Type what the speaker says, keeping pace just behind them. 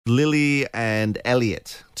Lily and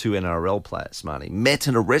Elliot, two NRL players, Marnie, met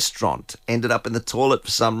in a restaurant, ended up in the toilet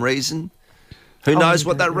for some reason. Who knows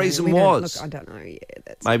what that reason was? Look, I don't know. Yeah,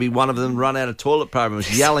 Maybe one of them run out of toilet paper and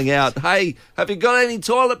was yelling out, "Hey, have you got any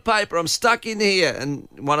toilet paper? I'm stuck in here." And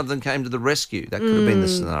one of them came to the rescue. That could have been the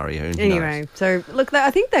scenario. Who Anyway, knows? so look, I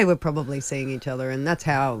think they were probably seeing each other, and that's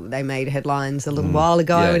how they made headlines a little while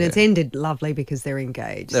ago. Yeah, and it's ended lovely because they're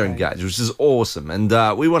engaged. They're engaged, which is awesome. And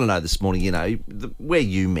we want to know this morning, where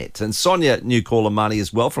you met. And Sonia, new caller Money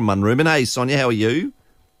as well from Munruman. Hey, Sonia, how are you?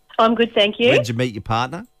 I'm good, thank you. Where did you meet your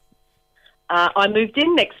partner? I moved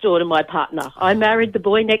in next door to my partner. I married the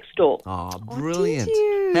boy next door. Oh, brilliant. did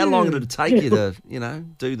you? How long did it take you to,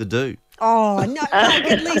 do the do? Oh, no,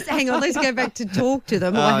 at least, hang on, let's go back to talk to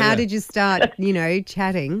them. Or how did you start,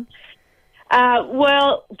 chatting?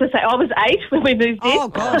 Well, to say, I was 8 when we moved in. Oh,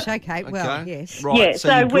 gosh, okay, well, yes. Right, Yeah, so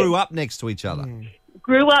so you we- grew up next to each other.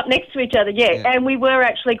 Grew up next to each other, Yeah. and we were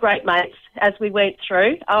actually great mates as we went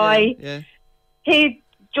through. Yeah. He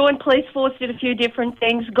joined police force, did a few different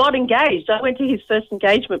things, got engaged. I went to his first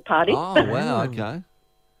engagement party. Oh, wow, okay.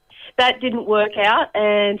 That didn't work out,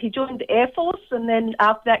 and he joined the Air Force, and then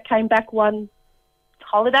after that came back one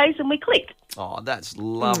holidays, and we clicked. Oh, that's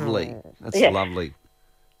lovely. That's Yeah. lovely.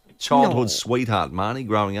 Childhood sweetheart, Marnie,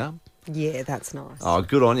 growing up. Yeah, that's nice. Oh,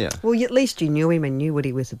 good on you. Well, at least you knew him and knew what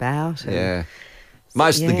he was about. And, Yeah.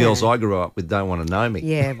 Most of the Yeah. girls I grew up with don't want to know me.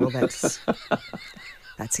 Yeah, well, that's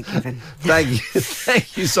a given. Thank you.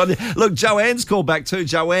 Thank you, Sonia. Look, Joanne's called back too.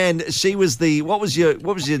 Joanne, she was what was your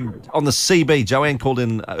on the CB? Joanne called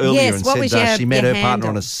in earlier Yes, and what was said she met your her partner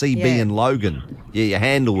on a handle? CB Yeah. in Logan. Yeah, your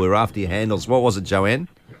handle. We're after your handles. What was it, Joanne?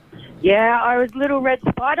 Yeah, I was Little Red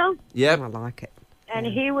Spider, Yep. I like it. and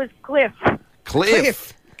he was Cliff.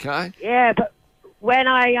 Cliff. Okay. Yeah, but when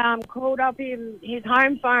I called up his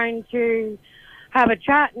home phone to have a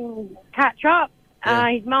chat and catch up, Yeah.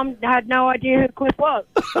 his mum had no idea who Cliff was.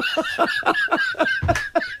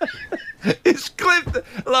 Is Cliff?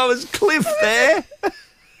 Hello, is Cliff there?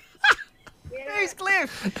 Who's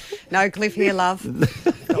Cliff? No, Cliff here, love.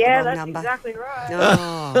 Got Yeah, the wrong that's number. exactly right.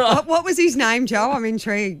 Oh. what was his name, Joe? I'm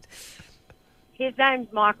intrigued. His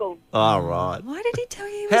name's Michael. All right. Why did he tell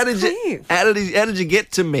you he How was did Cliff? how did you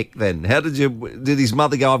get to Mick then? Did his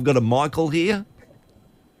mother go, "I've got a Michael here"?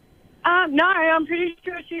 No, I'm pretty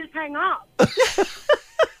sure she just hang up.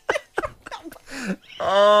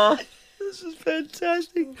 Oh, this is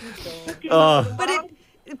fantastic. Oh,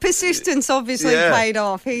 But persistence obviously Yeah. paid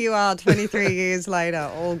off. Here you are 23 years later,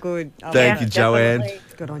 all good. Oh, thank you, Joanne. definitely.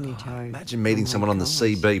 Good on you, Joe. Imagine meeting someone on the gosh.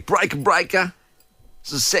 CB. Breaker.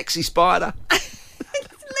 It's a sexy spider.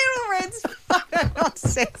 Little red spider, not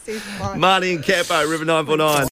sexy spider. Marty and Campo, River 949.